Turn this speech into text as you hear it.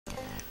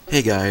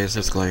Hey guys,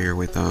 it's Glad here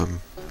with,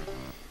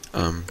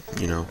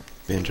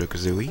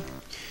 banjo-kazooie.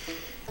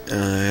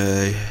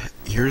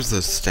 Here's the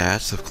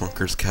stats of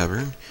Clunker's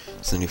Cavern.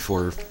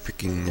 74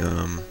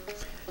 freaking,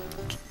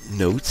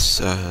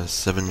 notes,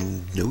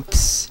 7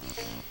 notes.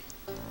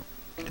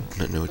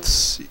 Not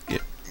notes, yeah,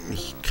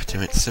 God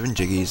damn it, 7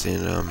 jiggies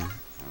and,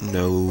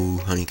 no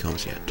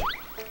honeycombs yet.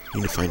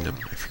 Need to find them,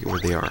 I forget where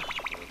they are.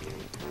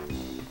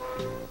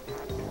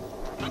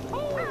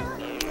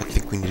 I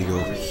think we need to go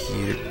over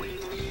here.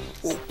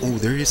 Oh,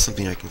 there is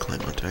something I can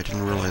climb onto. I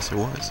didn't realize there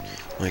was.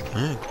 Like,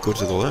 go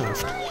to the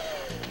left.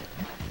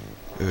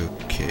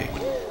 Okay.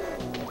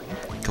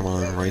 Come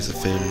on, rise a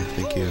fin.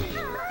 Thank you.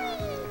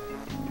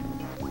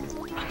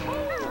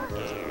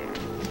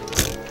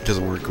 It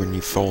doesn't work when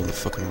you fall in the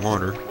fucking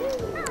water.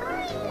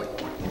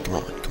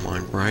 Come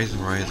on. Rise,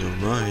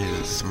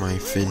 my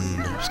fin.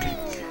 I'm just kidding.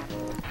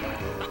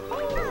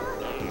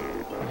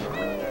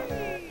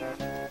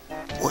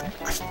 What?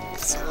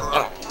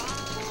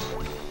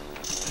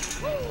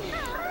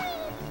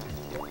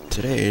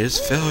 Today is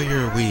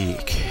Failure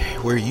Week,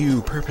 where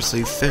you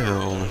purposely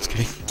fail. I'm just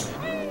kidding.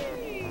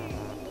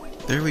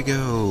 There we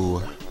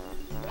go.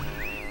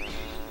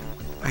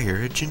 I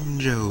hear a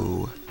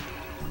Jinjo.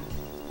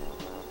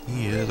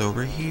 He is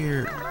over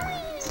here.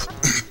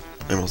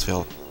 I almost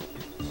fell.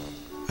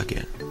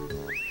 Again.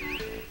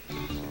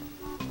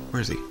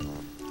 Where is he?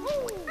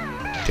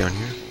 Down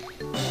here?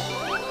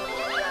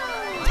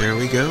 There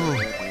we go.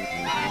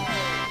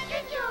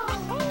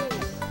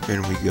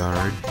 And we got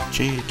our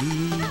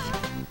Jiggy.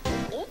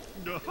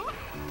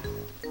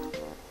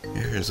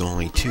 There's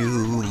only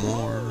 2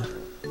 more.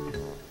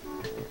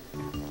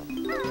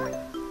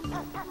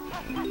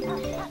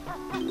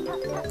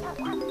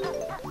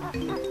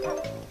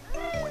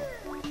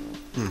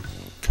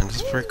 Can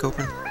this break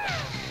open?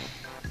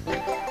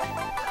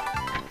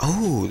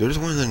 Oh, there's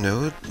one of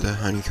the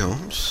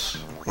honeycombs.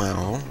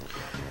 Wow.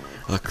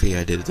 Luckily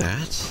I did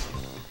that.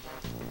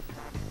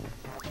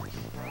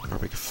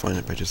 Probably could find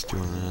it by just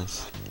doing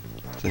this.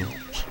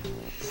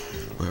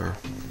 Whatever.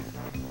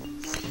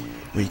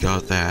 We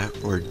got that.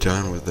 We're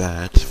done with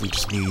that. We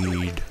just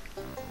need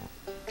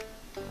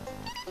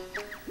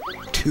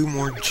 2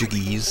 more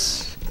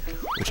jiggies,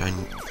 which I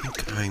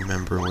think I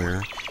remember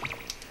where.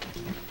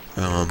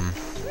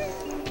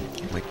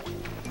 Like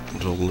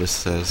little list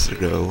says to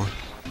go,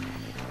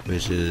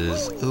 which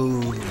is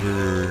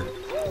over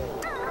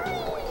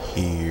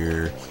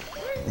here.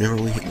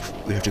 Remember,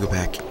 we have to go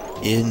back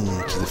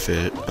into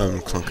the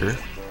clunker.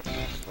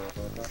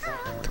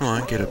 Come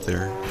on, get up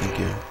there. Thank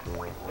you.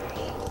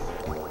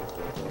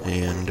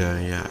 And,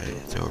 yeah,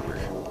 it's over.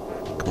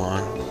 Come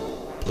on.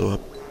 Blow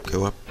up.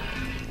 Go up.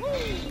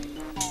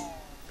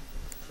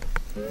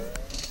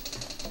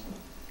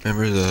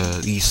 Remember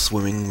these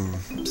swimming...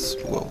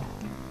 Whoa.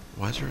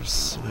 Why is there a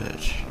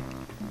switch?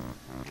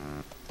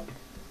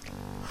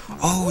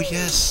 Oh,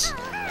 yes!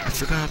 I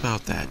forgot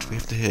about that. We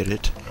have to hit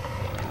it.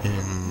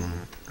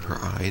 And her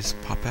eyes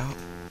pop out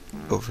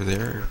over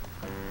there.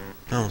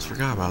 I almost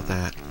forgot about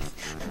that.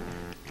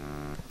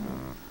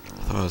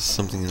 I thought it was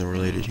something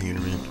related here,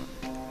 man.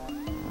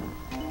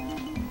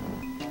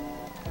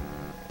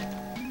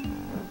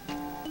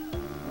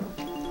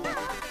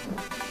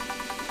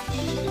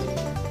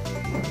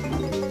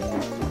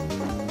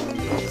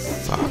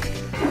 Fuck.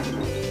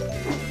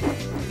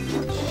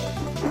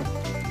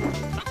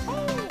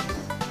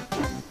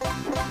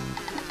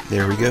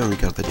 There we go, we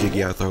got the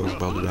Jiggy. I thought I was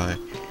about to die,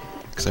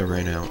 because I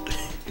ran out.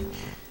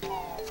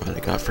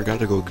 Finally forgot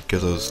to go get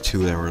those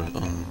 2 that were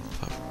on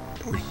top.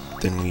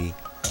 Then we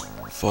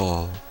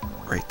fall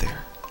right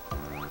there.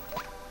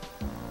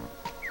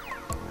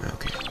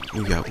 Okay,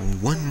 we got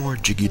 1 more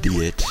Jiggy to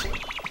get.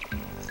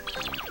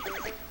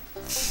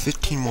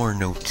 15 more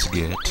notes to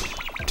get,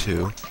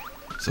 too.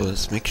 So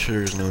let's make sure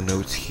there's no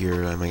notes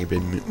here I might have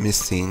been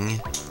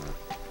missing.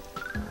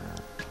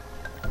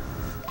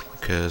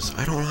 Because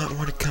I don't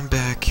want to come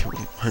back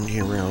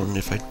hunting around.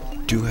 If I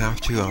do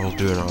have to, I'll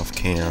do it off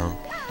cam.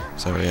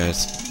 Sorry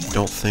guys,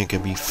 don't think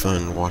it'd be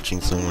fun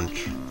watching someone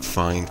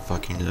find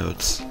fucking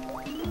notes.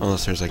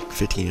 Unless there's like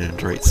 15 in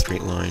a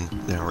straight line,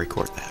 then I'll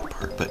record that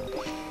part. But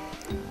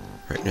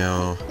right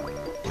now,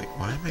 wait,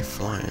 why am I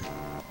flying?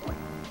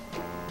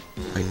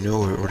 I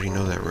already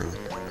know that room.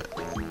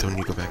 But don't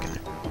need to go back in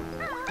there.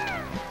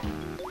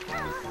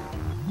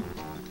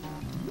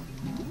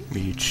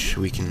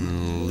 We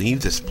can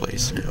leave this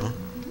place now.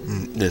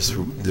 This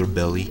little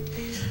belly.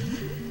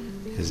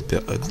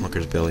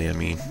 Clunker's belly, I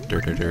mean.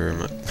 I'm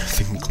not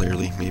thinking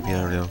clearly. Maybe,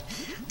 I don't know.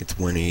 It's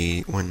 1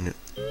 a.m.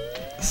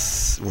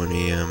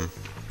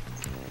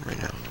 right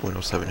now.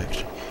 1:07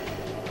 actually.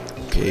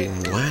 Okay,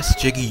 and the last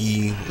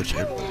Jiggy, which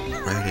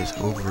is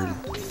over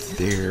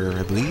there,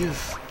 I believe.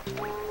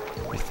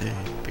 I think.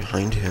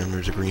 Behind him,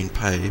 there's a green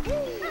pipe.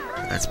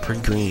 That's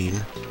pretty green.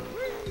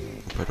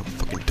 Hope I don't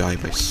fucking die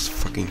by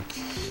fucking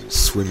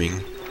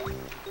swimming.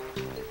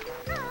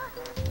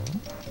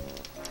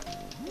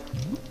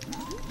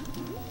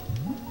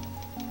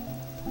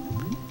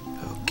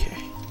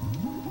 Okay.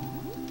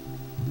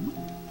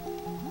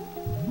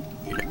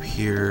 Get up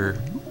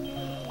here.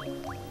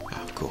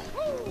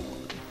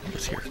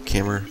 What's here?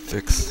 Camera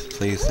fix,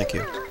 please, thank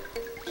you.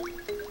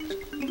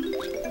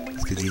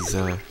 Let's get these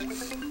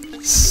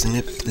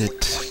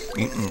Snipnet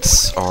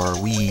mutants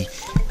are we.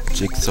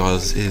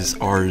 Jigsaw's is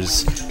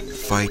ours.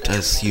 Fight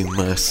us you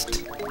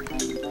must.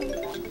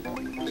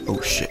 Oh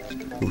shit.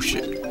 Oh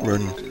shit.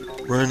 Run.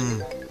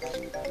 Run.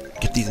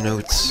 Get these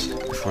notes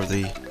before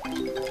they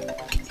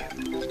get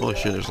you. Holy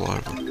shit, there's a lot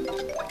of them.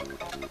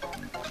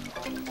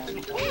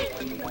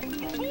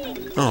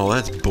 Oh,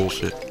 that's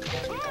bullshit.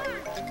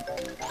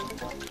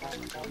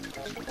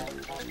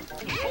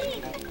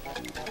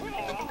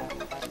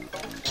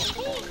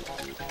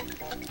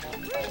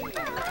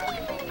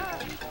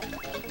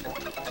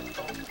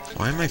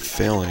 Why am I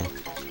failing?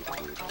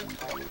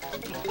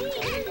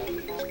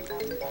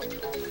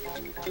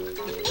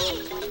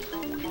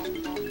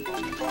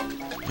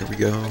 There we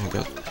go. We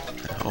got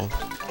hell.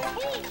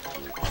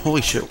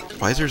 Holy shit!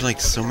 Why is there like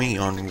so many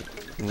on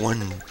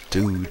one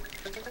dude?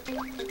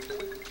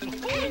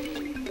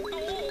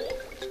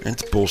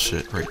 That's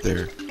bullshit right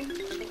there.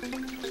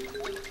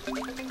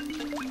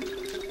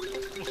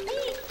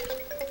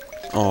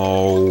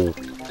 Oh.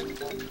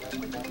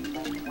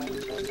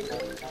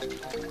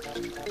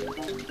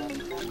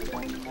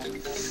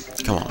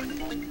 Come on.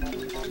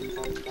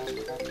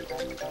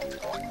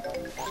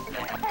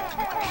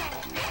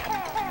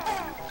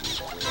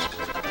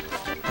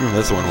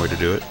 That's one way to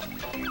do it.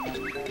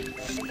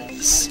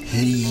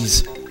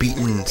 Cities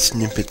beaten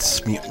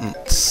snippets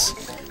mutants.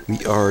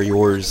 We are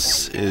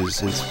yours is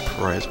his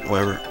prize.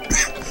 Whatever.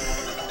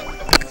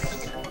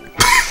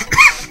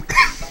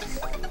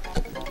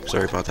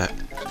 Sorry about that.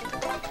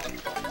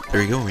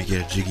 There you go. We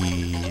get a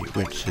Jiggy,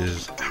 which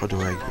is how do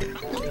I get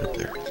up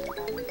there?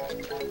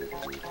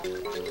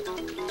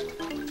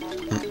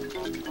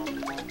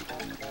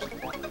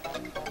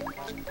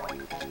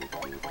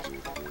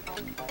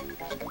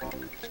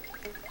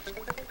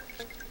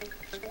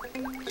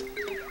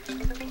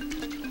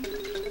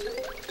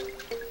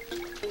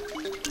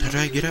 How do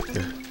I get up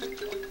there?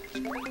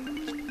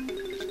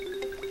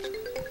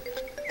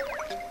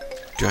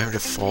 Do I have to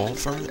fall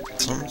from it?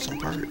 Some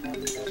part?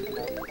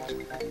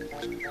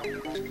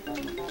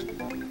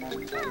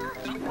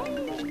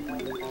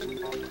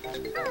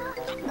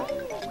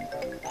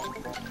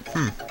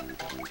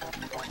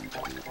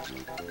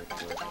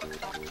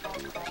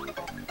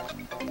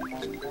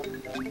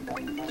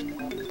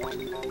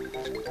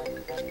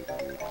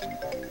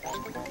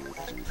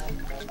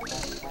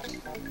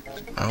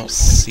 I don't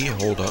see a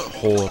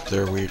hole up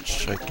there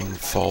which I can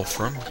fall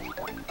from.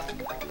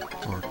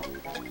 Or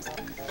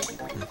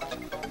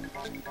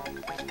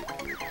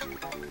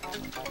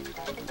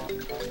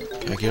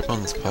can I get up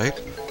on this pipe?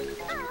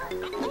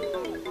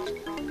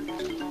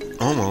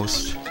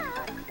 Almost.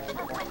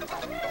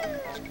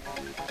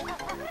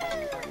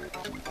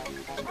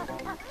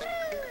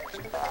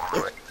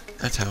 Oh,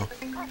 that's how.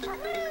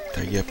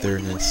 Can I get up there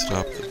and then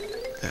stop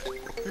that?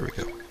 There we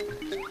go.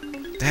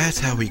 That's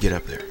how we get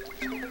up there.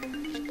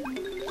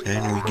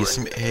 And we get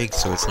some eggs,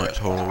 so it's not a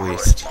total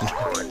waste. And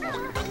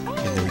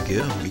there we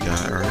go, we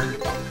got our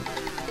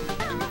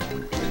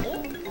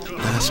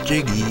last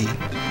Jiggy.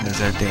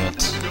 There's our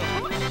dance.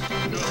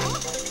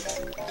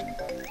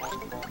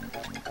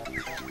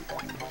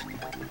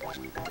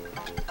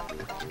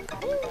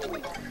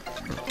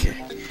 Okay.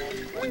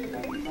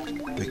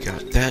 We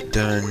got that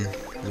done,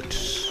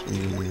 which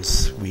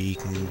means we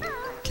can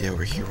get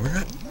over here. We're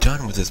not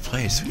done with this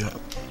place,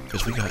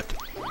 because we got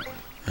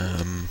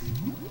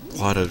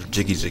a lot of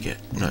Jiggies to get,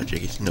 not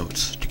Jiggies,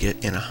 notes to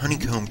get, and a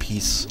honeycomb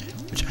piece,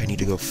 which I need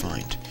to go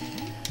find.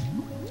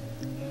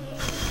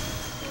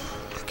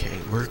 Okay,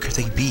 where could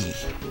they be?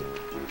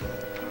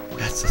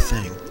 That's the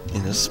thing.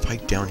 In this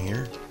pipe down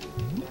here,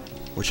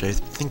 which I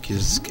think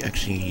is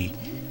actually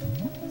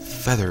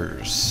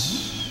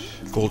feathers,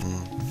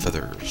 golden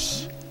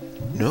feathers.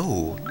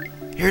 No,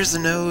 here's the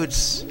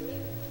nodes,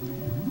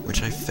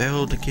 which I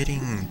failed at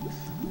getting.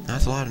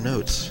 That's a lot of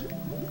notes.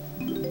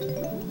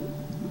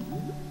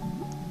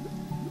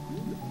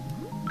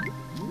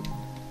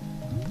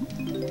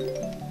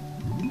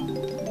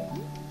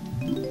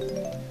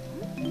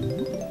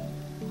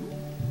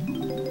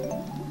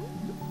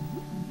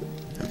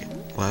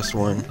 Last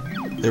one.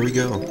 There we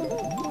go.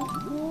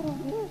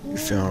 We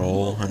found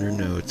all 100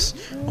 notes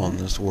on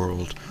this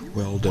world.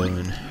 Well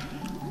done.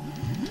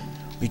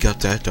 We got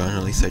that done.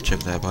 At least I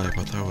checked that pipe.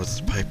 I thought it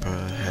was the pipe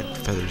had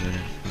feathers in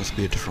it. Must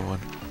be a different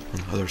one on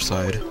the other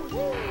side.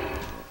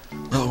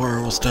 Well, we're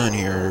almost done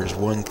here. There's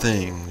one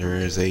thing. There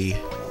is a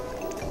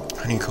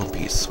honeycomb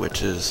piece,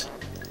 which is...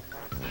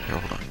 Here,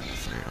 hold on.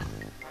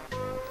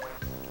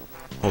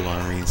 Hold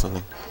on, I'm reading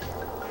something.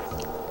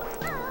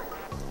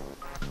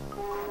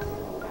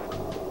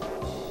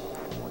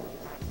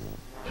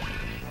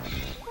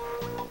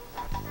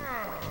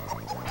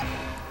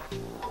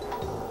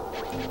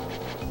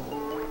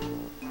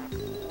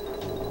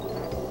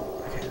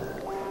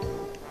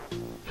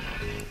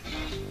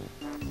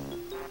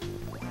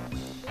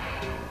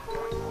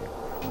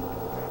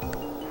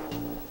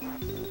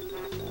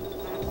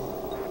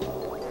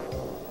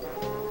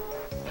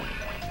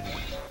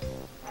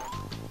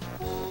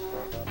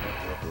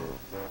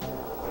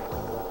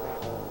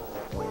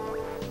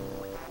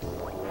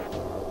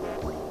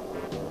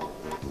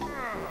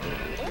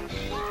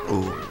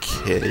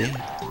 Okay.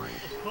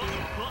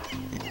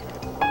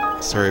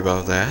 Sorry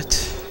about that.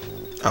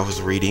 I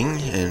was reading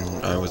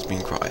and I was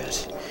being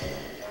quiet.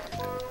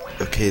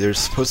 Okay, there's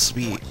supposed to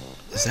be...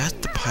 Is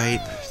that the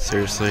pipe?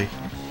 Seriously?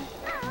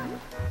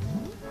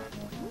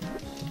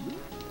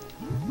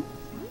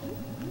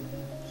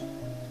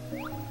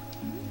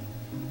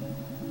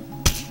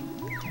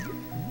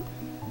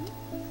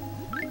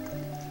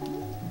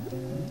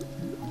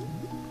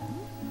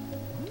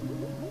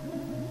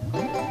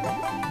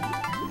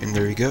 And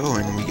there you go,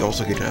 and we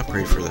also get an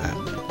upgrade for that.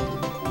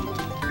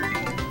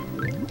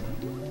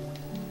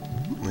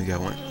 We got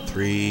 1,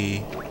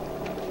 3,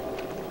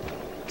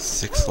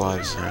 6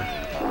 lives now.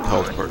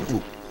 Health part.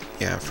 Ooh,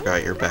 yeah, I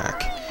forgot you're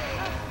back.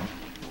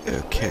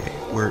 Okay,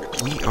 we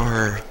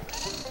are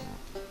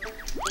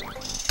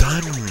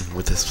done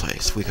with this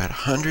place. We got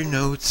 100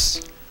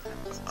 notes,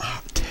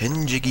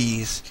 10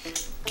 jiggies,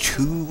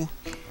 2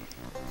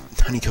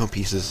 honeycomb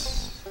pieces.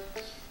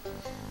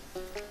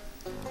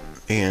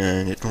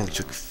 And it only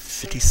took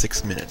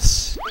 56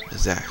 minutes,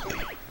 exactly.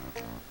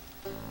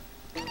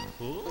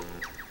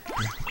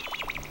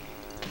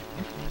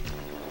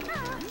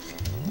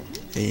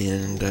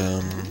 And,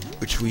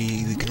 which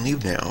we can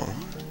leave now.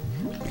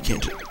 We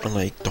can't,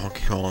 unlike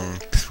Donkey Kong,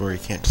 where you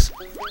can't just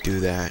do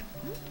that,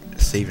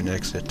 save and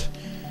exit.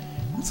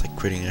 It's like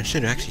quitting. I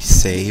should actually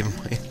save, in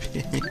my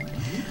opinion.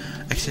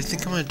 Actually, I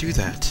think I'm gonna do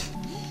that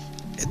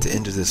at the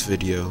end of this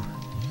video.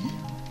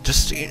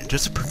 Just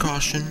a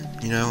precaution,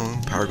 you know,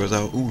 power goes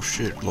out, ooh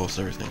shit, lost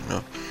everything,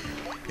 no.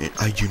 And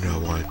I do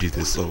not want to do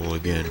this level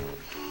again.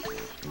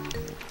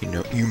 You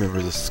know, you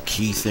remember this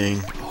key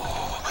thing?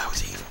 Oh, that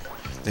was evil.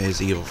 That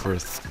is evil for a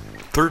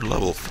third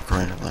level, for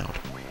crying out loud.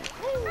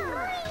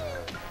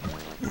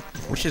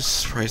 Which is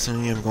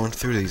surprisingly, I'm going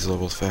through these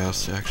levels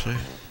fast, actually.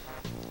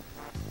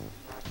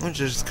 Which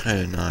is kind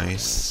of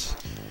nice.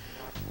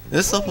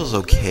 This level's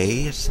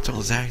okay, it's not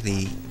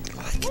exactly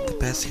like it the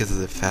best because of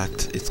the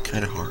fact it's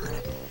kind of hard.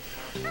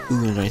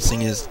 Ooh, the nice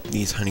thing is,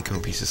 these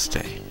honeycomb pieces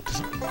stay.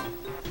 Just,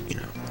 you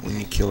know, when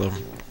you kill them,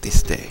 they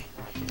stay.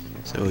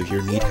 So if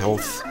you need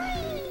health,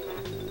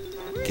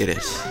 get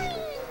it.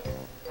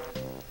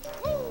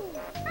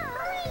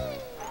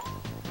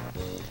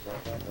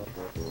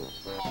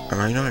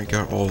 I know I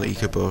got all the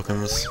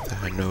eco-bokums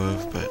that I know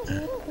of, but,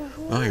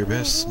 well, your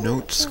best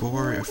note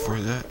score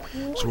for that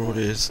sword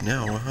is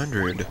now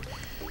 100.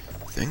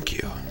 Thank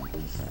you.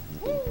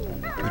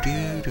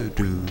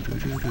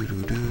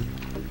 Do-do-do-do-do-do-do-do-do.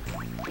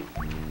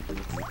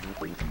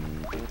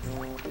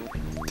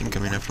 Think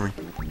coming after me?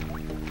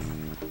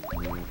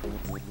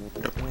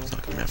 Nope, it's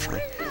not coming after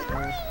me.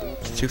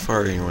 It's too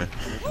far anyway.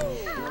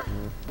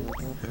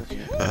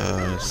 Okay,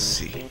 let's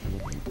see.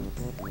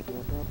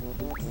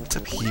 What's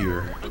up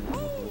here?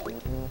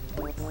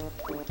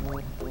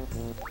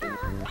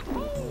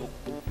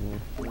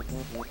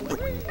 Oh,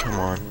 come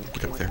on,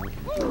 get up there.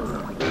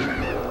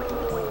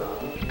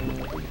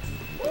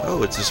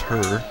 Oh, it's just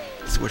her.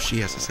 That's what she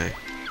has to say.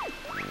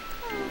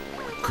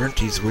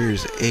 Grunty's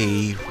wears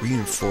a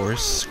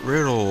reinforced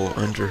riddle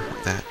under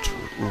that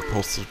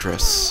repulsive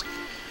dress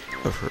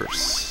of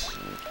hers.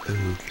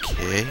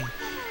 Okay.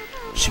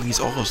 She's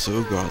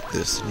also got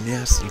this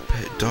nasty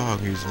pet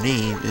dog whose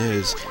name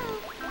is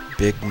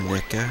Big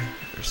Necka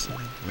or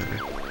something.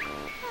 Whatever.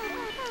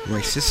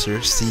 My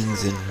sister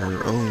sings in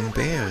her own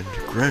band,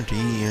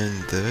 Grunty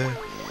and the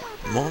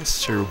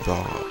Monster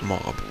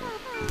Mob.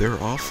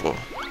 They're awful.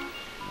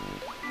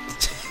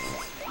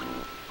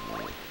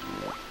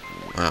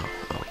 Wow,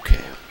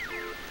 okay.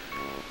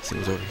 Let's see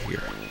what's over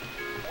here.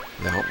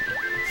 Without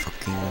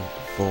fucking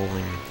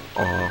falling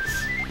off.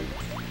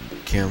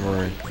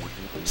 Camera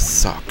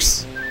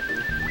sucks.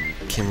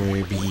 Can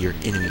we be your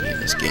enemy in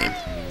this game?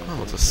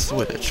 Oh, it's a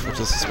switch. What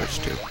does the switch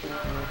do?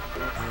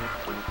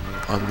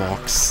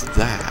 Unlocks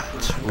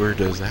that. Where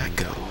does that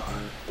go?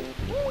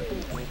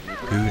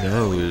 Who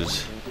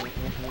knows?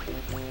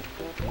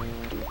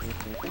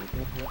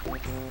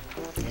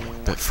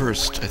 But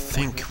first, I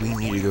think we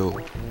need to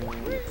go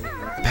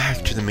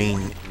back to the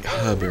main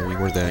hub area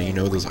where the, you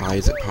know, those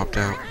eyes that popped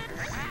out.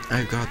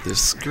 I've got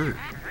this skirt,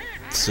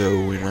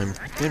 so when I'm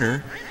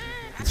thinner,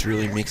 it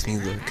really makes me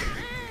look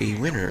a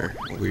winner.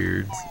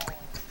 Weird.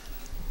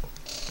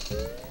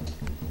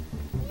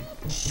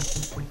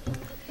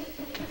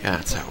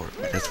 Yeah,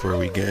 that's where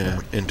we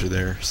get enter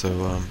there.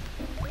 So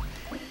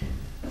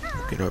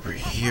get over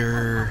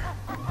here,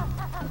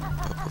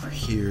 up over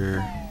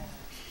here,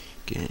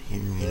 get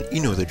in here.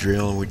 You know the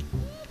drill. Wait,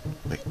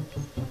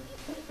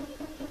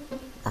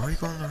 are we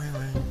going the right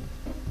way?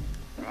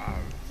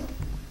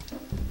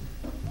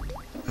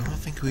 I don't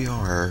think we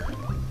are.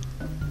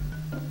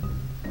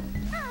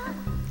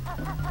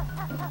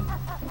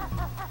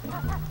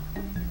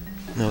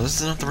 No, this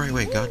is not the right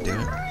way. God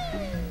damn it.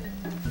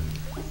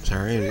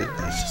 Sorry,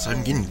 it's just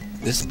I'm getting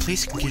this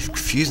place can get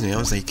confusing. I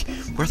was like,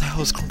 where the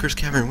hell is Clunker's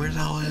Cavern? Where the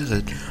hell is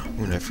it?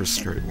 When I first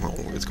started, well,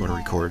 I was going to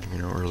record, you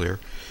know, earlier.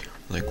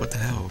 Like, what the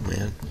hell,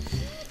 man?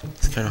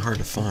 It's kind of hard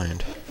to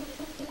find.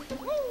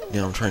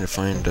 Now I'm trying to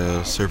find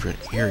a serpent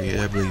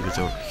area. I believe it's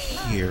over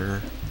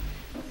here.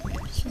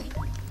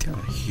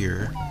 Down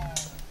here.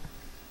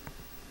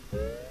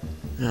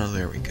 Oh,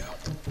 there we go.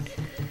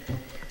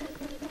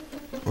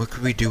 What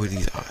could we do with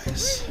these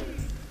eyes?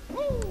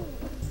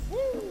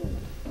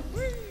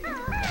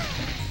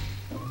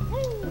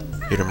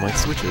 Hit them like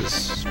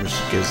switches, which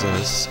gives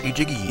us a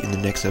Jiggy. In the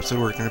next episode,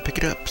 we're going to pick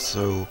it up,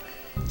 so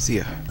see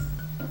ya.